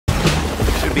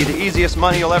should be the easiest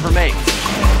money you'll ever make.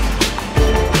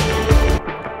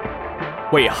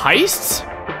 Wait, heists?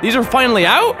 These are finally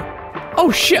out?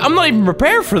 Oh shit, I'm not even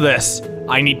prepared for this.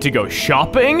 I need to go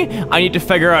shopping. I need to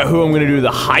figure out who I'm gonna do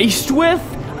the heist with.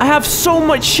 I have so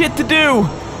much shit to do.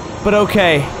 But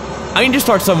okay, I need to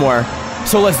start somewhere.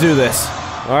 So let's do this.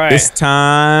 All right. It's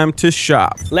time to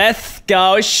shop. Let's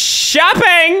go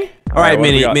shopping. All right,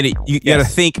 Minnie, you gotta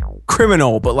think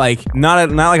criminal, but like not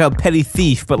like a petty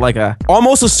thief, but like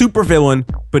almost a supervillain,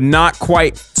 but not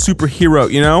quite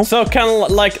superhero, you know? So kind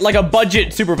of like a budget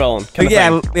supervillain.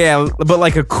 Yeah, but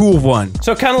like a cool one.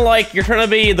 So kind of like you're trying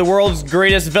to be the world's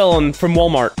greatest villain from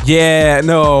Walmart. Yeah,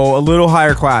 no, a little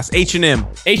higher class. H&M.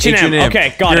 H&M.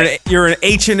 Okay, got it. You're an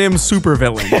H&M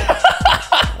supervillain.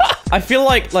 I feel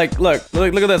like look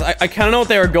at this. I kind of know what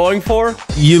they were going for.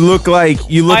 You look like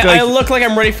I look like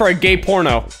I'm ready for a gay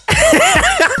porno.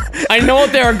 I know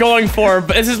what they were going for,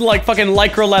 but this is like fucking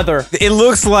lycra leather. It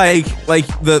looks like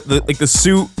the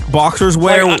suit boxers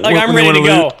wear. Like I'm ready to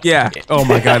go. Yeah. Oh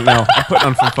my god, no. I'm putting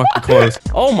on some fucking clothes.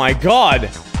 Oh my god.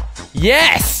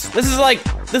 Yes. This is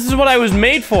what I was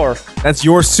made for. That's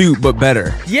your suit, but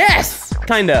better. Yes.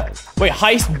 Kinda. Wait,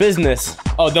 heist business.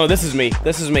 Oh no, this is me.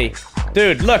 This is me.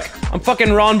 Dude, look, I'm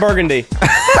fucking Ron Burgundy.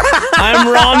 I'm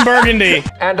Ron Burgundy.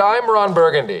 And I'm Ron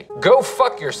Burgundy. Go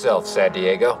fuck yourself, San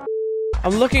Diego.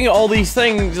 I'm looking at all these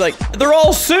things, like, they're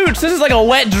all suits. This is like a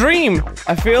wet dream.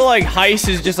 I feel like heist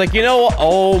is just like, you know what?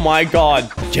 Oh my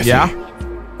god. Jesse, yeah?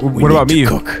 What about me?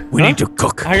 Cook. We need to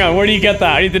cook. Hang on, where do you get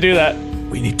that? I need to do that.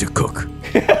 We need to cook.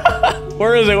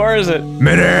 Where is it? Where is it?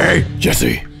 Minnie!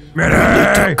 Jesse. Minnie! We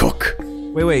need to cook.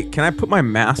 Wait, can I put my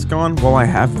mask on while I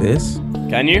have this?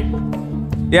 Can you?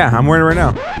 Yeah, I'm wearing it right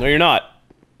now. No, you're not.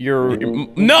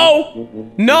 No!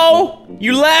 No!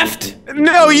 You left!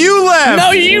 No, you left!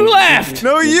 No, you left!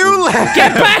 No, you left!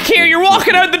 Get back here! You're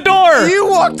walking out the door! You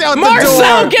walked out the door!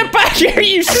 Marcel, get back here,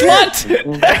 you slut!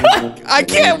 I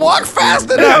can't walk fast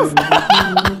enough!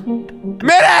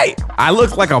 Minnie! I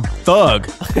look like a thug.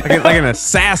 Like an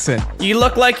assassin. You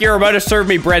look like you're about to serve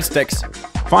me breadsticks.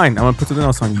 Fine, I'm gonna put something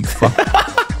else on you, fuck.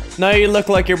 Now you look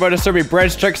like you're about to serve me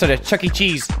breadsticks at a Chuck E.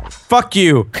 Cheese. Fuck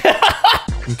you.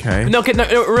 Okay. No,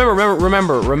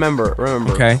 remember.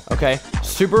 Okay.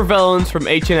 Super villains from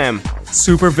H&M.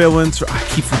 Super villains. I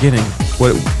keep forgetting.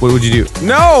 What would you do?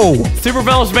 No! Super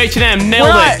villains from H&M.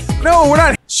 Nailed it. No, we're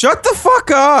not. Shut the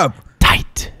fuck up.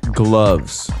 Tight.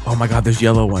 Gloves. Oh my god, there's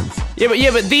yellow ones.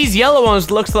 Yeah, but these yellow ones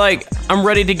looks like I'm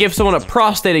ready to give someone a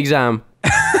prostate exam.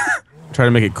 Try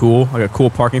to make it cool, like a cool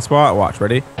parking spot. Watch,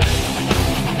 ready?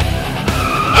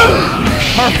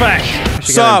 Perfect.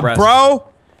 What's up, bro?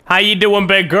 How you doing,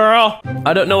 big girl?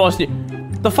 I don't know what's new.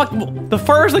 The fuck?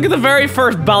 Look at the very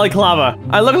first balaclava.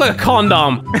 I look like a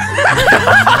condom. I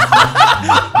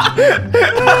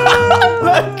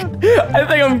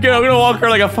think I'm gonna walk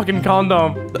around like a fucking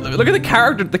condom. Look at the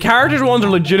character. The characters ones are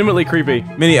legitimately creepy.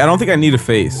 Minnie, I don't think I need a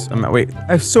face. Wait,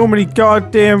 I have so many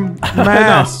goddamn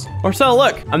masks. Marcel,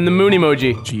 look, I'm the moon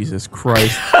emoji. Jesus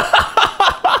Christ.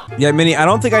 Yeah, Minnie, I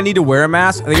don't think I need to wear a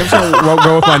mask. I think I'm just gonna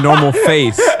go with my normal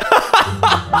face.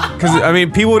 Because, I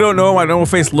mean, people don't know what my normal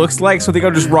face looks like, so I think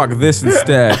I'll just rock this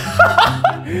instead.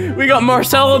 We got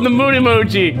Marcel and the moon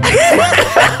emoji.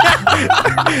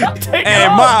 Hey,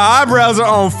 my eyebrows are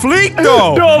on fleek,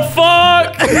 though. The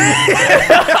fuck?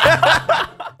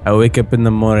 I wake up in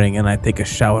the morning and I take a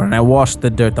shower and I wash the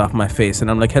dirt off my face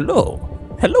and I'm like, hello.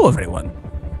 Hello, everyone.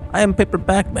 I am Paper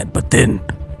Bagman. But then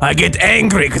I get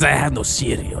angry because I have no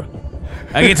cereal.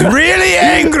 I get really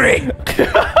angry.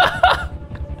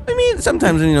 I mean,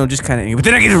 sometimes, you know, just kind of angry, but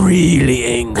then I get really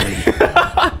angry.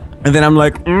 And then I'm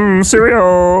like,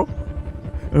 cereal.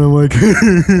 And I'm like,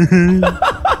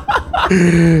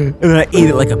 and then I eat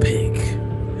it like a pig.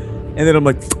 And then I'm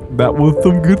like, that was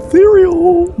some good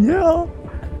cereal. Yeah.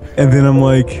 And then I'm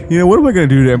like, you know, what am I going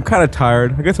to do today? I'm kind of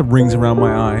tired. I got some rings around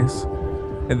my eyes.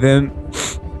 And then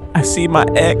I see my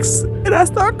ex and I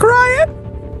start crying.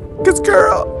 Because,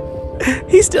 girl,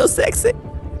 he's still sexy.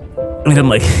 And I'm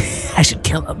like, I should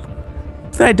kill him.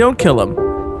 Then I don't kill him.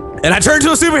 And I turn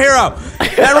into a superhero.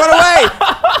 And I run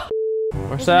away.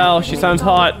 Marcel, she sounds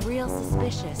hot. Real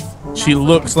suspicious. She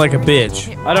looks like a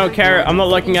bitch. I don't care. I'm not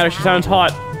looking at her. She sounds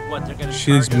hot.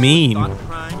 She's mean.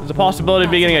 There's a possibility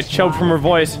of me getting a choke from her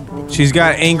voice. She's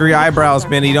got angry eyebrows,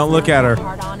 Minnie. Don't look at her.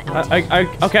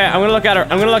 Okay, I'm gonna look at her.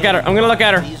 I'm gonna look at her. I'm gonna look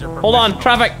at her. Hold on.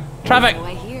 Traffic. Traffic.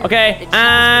 Okay.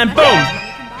 And boom.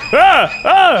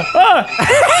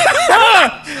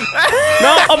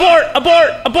 No, abort.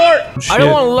 Shit. I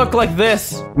don't want to look like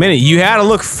this. Minnie, you had to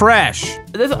look fresh.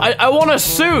 I want a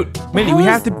suit. Minnie, we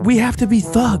have to be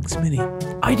thugs, Minnie.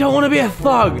 I don't want to be a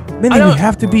thug. Minnie, we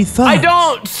have to be thugs. I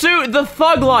don't suit the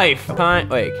thug life. Can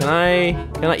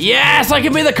I? Yes, I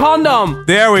can be the condom.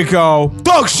 There we go.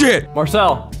 Thug shit.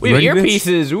 Marcel, we have ready,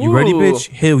 earpieces. You ready, Ooh. bitch?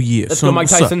 Hell yeah. Let's son. go, Mike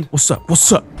Tyson. What's up?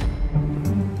 What's up?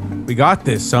 We got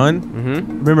this, son.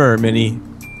 Remember, Minnie.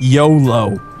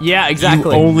 YOLO. Yeah,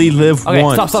 exactly. You only live Okay,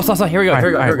 once. stop. Here we go. Here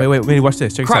we go. Wait, Minnie, watch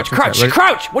this. Check this out.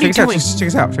 Crouch. What are you doing?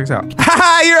 Check this out.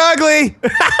 Haha, you're ugly.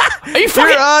 Are you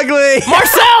fucking? You're ugly.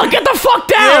 Marcel, get the fuck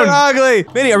down. You're ugly.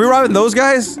 Minnie, are we robbing those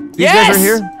guys? These Yes! guys right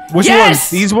here? Which ones?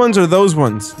 These ones or those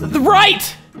ones?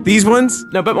 Right. These ones?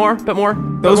 No, bit more.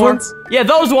 Those ones? Yeah,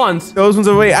 those ones. Those ones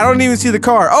are wait. I don't even see the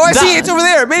car. Oh, I see it. It's over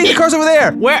there. Minnie, the car's over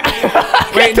there. Where?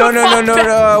 Wait,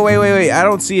 no. Wait. I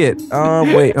don't see it.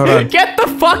 Wait, hold on. Get the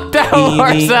fuck down, Meanie,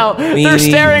 Marcel. They're meanie,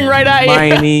 staring right at you.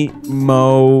 Miney,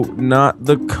 Mo, not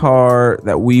the car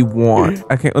that we want.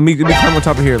 Okay, let me climb on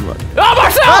top of here and look. Oh,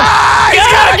 Marcel!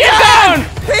 Get down!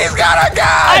 He's got a gun!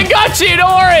 I got you.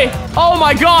 Don't worry. Oh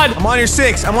my God! I'm on your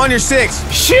 6.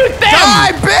 Shoot them!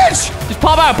 Die, bitch! Just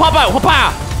pop out.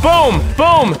 Whoop-ah. Boom.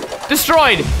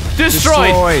 Destroyed.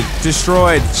 Destroyed.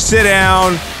 Sit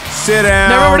down.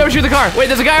 No, don't shoot the car. Wait,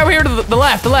 there's a guy over here to the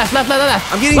left.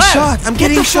 I'm getting shot. I'm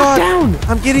getting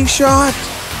shot.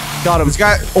 Got him. This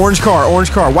guy, orange car,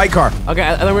 white car. Okay,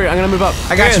 I'm gonna move up.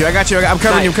 I got you. I'm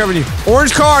covering you.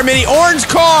 Orange car, Minnie, orange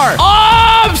car.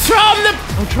 Oh, I'm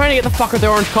trying to get the fucker the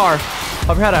orange car.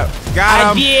 Pop your head out.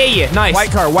 Got him. Yeah. Nice. White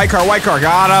car.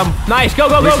 Got him. Nice. Go.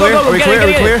 Are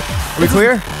we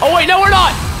clear? Oh wait, no, we're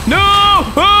not. No.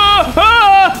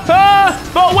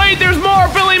 Oh wait, there's more.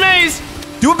 Billy Mays.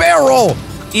 Do a barrel roll.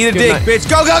 Eat a dick, bitch.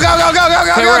 Go. Get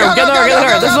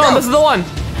there. This is the one.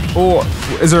 Oh,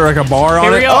 is there like a bar on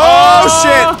Here we it? go. Oh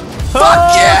shit!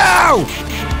 Fuck you!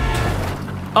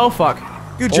 Oh fuck.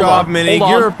 Good job, Minnie.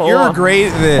 You're great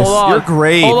at this. You're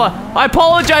great. Hold on. I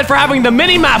apologize for having the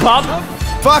mini map up.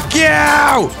 Fuck you!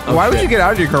 Why would you get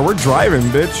out of your car? We're driving,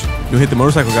 bitch. You hit the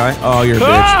motorcycle guy. Oh, you're a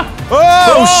bitch.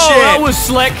 Oh shit! That was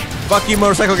slick. Fuck you,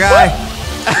 motorcycle guy.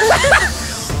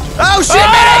 Oh shit,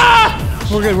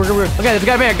 Minnie! We're good. Okay, there's a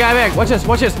guy back. Watch this.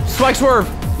 Swag swerve.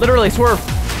 Literally swerve.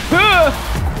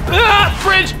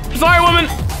 Fridge! Sorry, woman!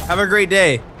 Have a great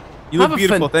day. You look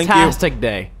beautiful, thank you. Fantastic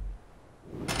day.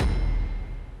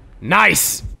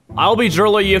 Nice! I'll be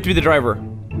Driller, you have to be the driver.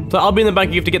 So I'll be in the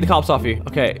bank, you have to get the cops off you.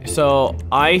 Okay, so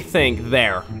I think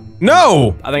there.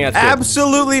 No! I think that's good.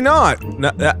 Absolutely not.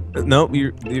 No,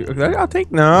 I'll take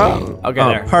no. Okay,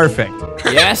 there. Perfect.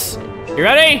 Yes? You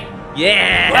ready?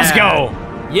 Yeah! Let's go!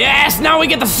 Yes, now we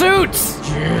get the suits!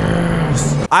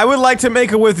 Yes! I would like to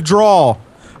make a withdrawal.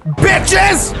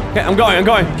 Bitches! Okay, I'm going.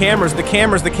 The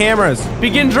cameras.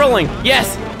 Begin drilling.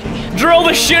 Yes. Drill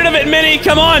the shit of it, Minnie.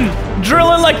 Come on.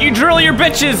 Drill it like you drill your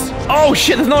bitches. Oh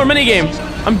shit, there's another mini game.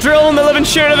 I'm drilling the living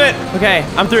shit of it. Okay,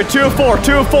 I'm through 2 of 4.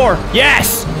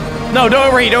 Yes. No, don't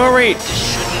overheat.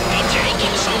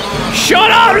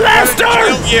 Shut up, Lester!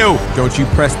 You! Don't you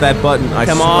press that button.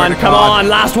 Come on.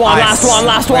 Last one.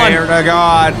 Swear to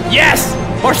God. Yes.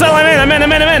 Marcel, I'm in.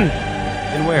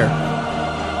 And where?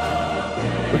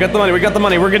 We got the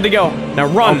money. We're good to go. Now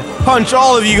run. I'll punch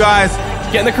all of you guys.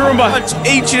 Get in the Karumba. Punch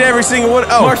each and every single one.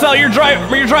 Oh. Marcel, you're driving.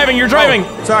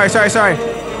 Oh, sorry.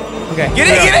 Okay. Get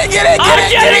in.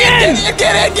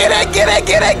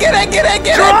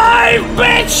 Drive,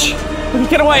 bitch!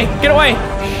 Get away.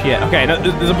 Shit. Okay, no,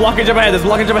 there's a blockage up ahead.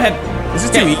 This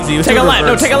is too easy. Let's take do a left. No,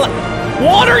 reverse. take a left.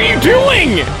 What are you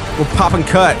doing? We're popping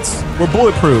cuts. We're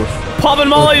bulletproof. Popping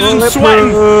mollies and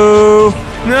sweating.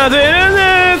 Nothing in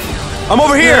this. I'm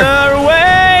over here.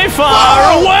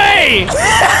 Far away.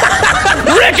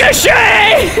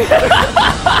 Ricochet.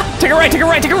 Take a right.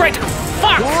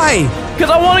 Fuck. Why? Because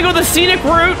I want to go the scenic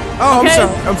route. Oh, okay?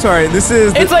 I'm sorry. This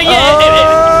is. It's like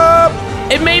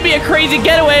it may be a crazy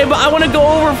getaway, but I want to go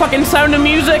over fucking Sound of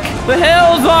Music. The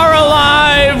hills are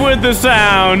alive with the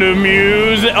sound of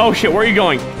music. Oh shit, where are you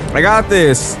going? I got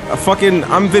this.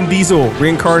 I'm Vin Diesel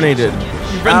reincarnated.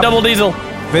 Vin Double Diesel.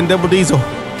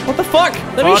 What the fuck?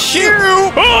 Let me shoot.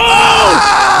 You.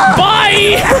 Oh!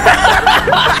 Bye!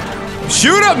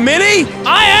 Shoot up, Minnie!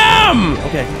 I am!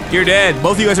 Okay. You're dead.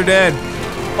 Both of you guys are dead.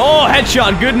 Oh,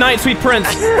 headshot. Good night, sweet prince.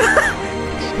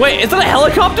 Wait, is that a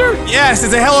helicopter? Yes,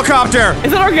 it's a helicopter.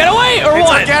 Is it our getaway or it's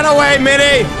what? It's our getaway,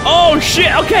 Minnie. Oh,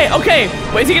 shit. Okay.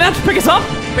 Wait, is he gonna have to pick us up?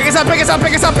 Pick us up. Go!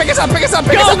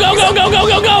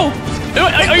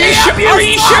 Are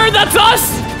you sure that's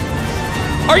us?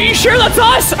 Are you sure that's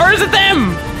us? Or is it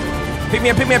them? Pick me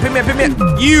up.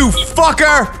 You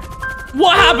fucker!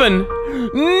 What happened?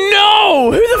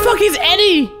 No! Who the fuck is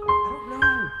Eddie?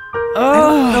 I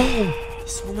don't know.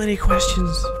 So many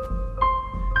questions.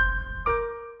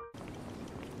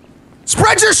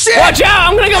 Spread your shit! Watch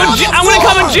out! I'm gonna come and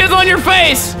jizz on your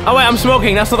face! Oh wait, I'm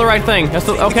smoking. That's not the right thing. That's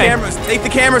the okay. Take the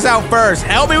cameras out first.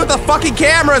 Help me with the fucking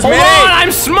cameras, man! Hold on,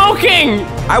 I'm smoking!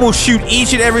 I will shoot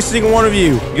each and every single one of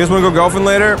you. You guys wanna go golfing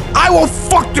later? I will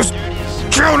fuck this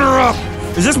counter up!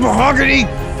 Is this mahogany?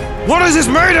 What is this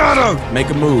made out of? Make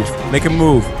a move. Make a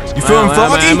move. You feeling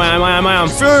froggy? I am.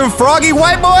 Feeling froggy,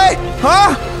 white boy?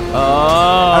 Huh? Oh,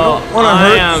 I don't wanna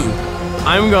hurt you.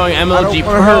 I'm going MLG I don't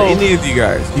Pro. wanna hurt any of you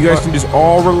guys. You guys can just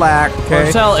all relax, okay?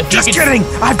 Marcel, if just you kidding!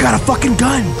 I've got a fucking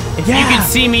gun! If you can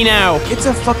see me now. It's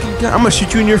a fucking gun. I'm gonna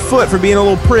shoot you in your foot for being a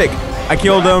little prick. I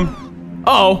killed him.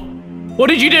 Oh,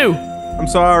 what did you do? I'm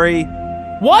sorry.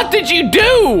 What did you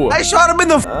do? I shot him in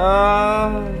the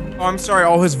Oh, I'm sorry,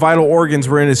 all his vital organs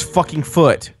were in his fucking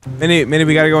foot. Minnie,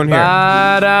 we gotta go in here.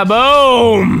 Bada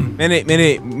boom!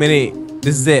 Minnie.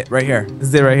 This is it right here. This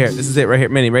is it right here. This is it right here.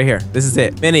 Minnie, right here. This is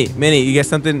it. Minnie, you got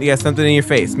something in your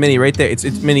face. Minnie, right there. It's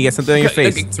Minnie, you got something on your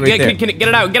face. It's right there. Get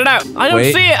it out. I don't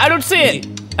see it. I don't see it.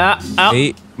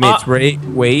 Wait, Minnie, it's right.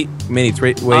 Wait, Minnie, it's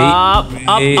right. Wait. Up.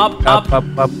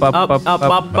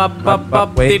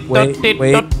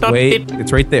 Wait.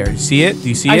 It's right there. You see it? Do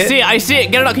you see it? I see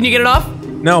it. Get it up. Can you get it off?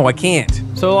 No, I can't.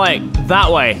 So like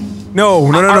that way.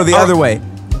 No, the other way.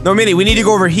 No, Minnie, we need to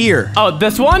go over here. Oh,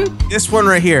 this one? This one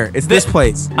right here. It's this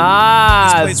place. This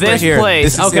place. Right here.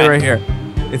 This is okay. it right here.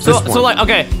 It's this one. So like,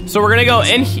 okay, so we're gonna go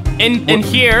in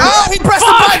here. Oh, he pressed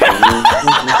the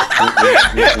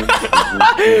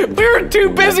button! We were too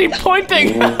busy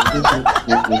pointing.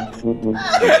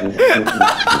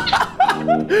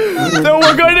 So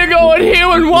we're gonna go in here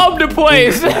and rob the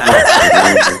place.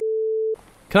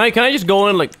 Can I just go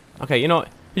in like? Okay, you know what?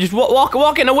 Just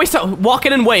walk in and waste out. Walk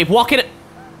in and wave. Walk in.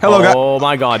 Hello, guys. Oh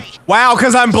my God. Wow,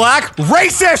 because I'm black?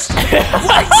 Racist!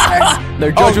 Racist!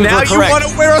 Their judgments now were you correct. want to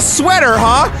wear a sweater,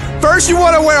 huh? First you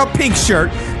want to wear a pink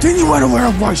shirt, then you want to wear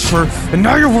a white shirt, and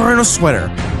now you're wearing a sweater.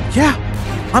 Yeah,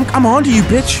 I'm on to you,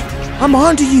 bitch. I'm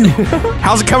on to you.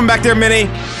 How's it coming back there, Minnie?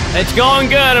 It's going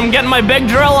good. I'm getting my big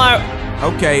drill out.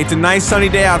 Okay, it's a nice sunny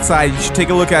day outside. You should take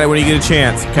a look at it when you get a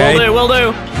chance, okay? Will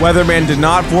do. Weatherman did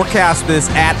not forecast this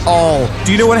at all.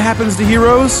 Do you know what happens to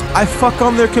heroes? I fuck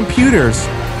on their computers.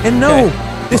 And no,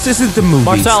 this isn't the movies.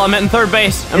 Marcel, I'm in third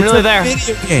base. I'm nearly there. It's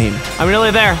a video game. I'm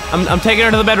nearly there. I'm taking her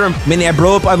to the bedroom. Minnie, I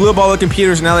blew up all the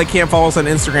computers and now they can't follow us on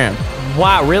Instagram.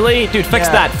 Wow, really? Dude, fix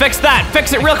that. Fix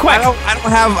it real quick. I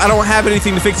don't have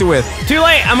anything to fix it with. Too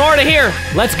late. I'm already here.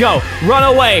 Let's go. Run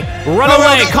away. Run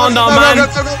away, Condom man.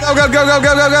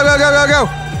 Go.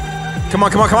 Come on.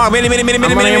 Minnie. I'm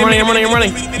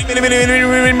running.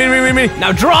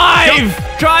 Now drive.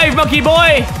 Drive, monkey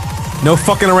boy. No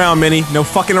fucking around, Minnie. No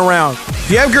fucking around.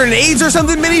 Do you have grenades or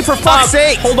something, Minnie? For fuck's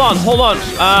sake! Hold on.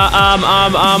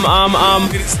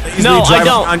 No, I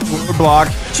don't. On your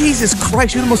block. Jesus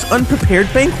Christ, you're the most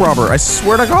unprepared bank robber. I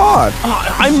swear to God.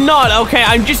 I'm not. Okay,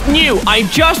 I'm just new. I'm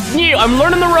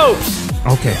learning the ropes.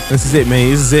 Okay, this is it,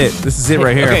 Minnie. This is it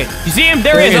right here. Okay, you see him?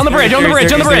 There he is. On the bridge.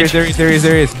 There he is.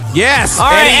 Yes. All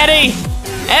right,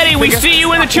 Eddie, we see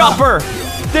you in the chopper.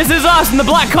 This is us in the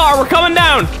black car. We're coming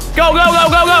down. Go.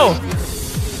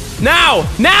 Now,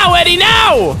 Eddie,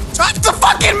 now! Touch the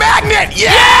fucking magnet!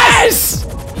 Yes!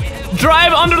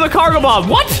 Drive under the cargo bomb.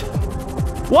 What?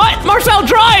 Marcel,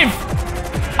 drive!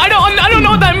 I don't know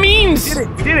what that means.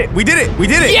 We did it.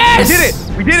 Yes!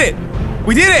 We did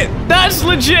it. That's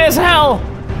legit as hell.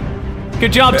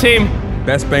 Good job, team.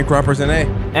 Best bank robbers in A.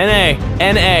 NA.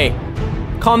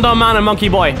 Condom man and monkey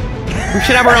boy. We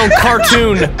should have our own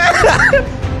cartoon.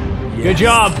 Yes. Good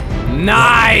job.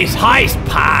 Nice. Heist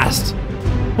passed.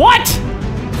 What?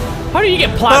 How do you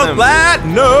get platinum?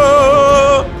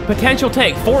 No. Potential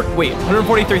take.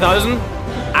 143,000?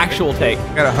 Actual take.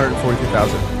 I got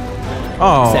 143,000.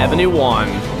 Oh. 71.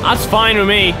 That's fine with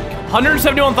me.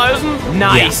 171,000?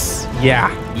 Nice. Yeah,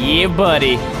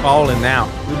 buddy. Balling now.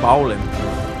 We're balling.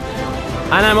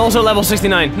 And I'm also level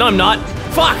 69. No, I'm not.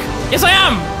 Fuck. Yes, I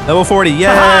am. Level 40. Yay.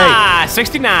 Ah,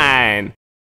 69.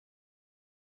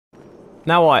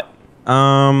 Now what?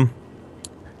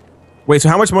 Wait, so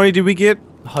how much money did we get?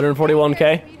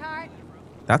 141K.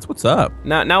 That's what's up.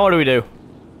 Now what do we do?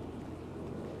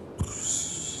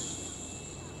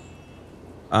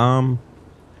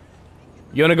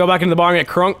 You wanna go back into the bar and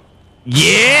get crunk?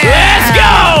 Yeah! Let's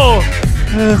go!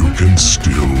 You can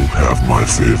still have my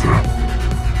favor.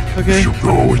 Okay. If you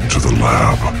go into the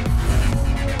lab.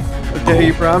 Okay,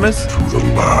 you promise? To the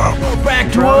lab. Back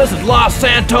to us at Los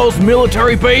Santos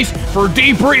military base for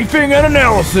debriefing and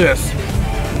analysis.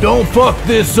 Don't fuck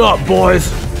this up,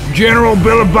 boys. General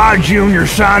Billy Bob Jr.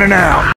 signing out.